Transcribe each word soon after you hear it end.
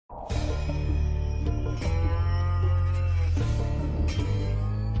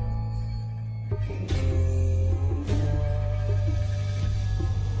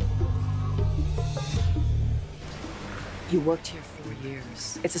You worked here 4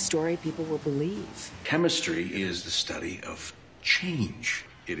 years. It's a story people will believe. Chemistry is the study of change.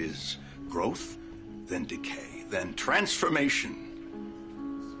 It is growth, then decay, then transformation.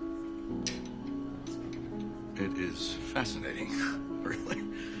 It is fascinating, really.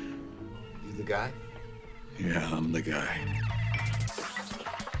 You the guy? Yeah, I'm the guy.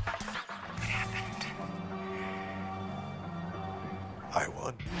 I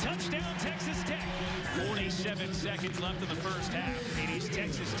won. Touchdown, Texas Tech. 47 seconds left in the first half. It is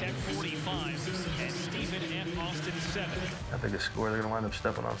Texas Tech 45 and Stephen F. Austin 7. I think a score, they're going to wind up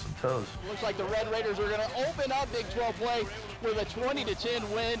stepping on some toes. Looks like the Red Raiders are going to open up Big 12 play with a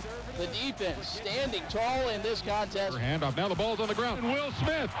 20-10 win. The defense standing tall in this contest. Handoff. Now the ball's on the ground. And Will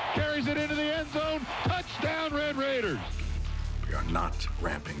Smith carries it into the end zone. Touchdown, Red Raiders. We are not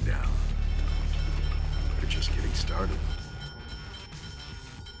ramping down. We're just getting started.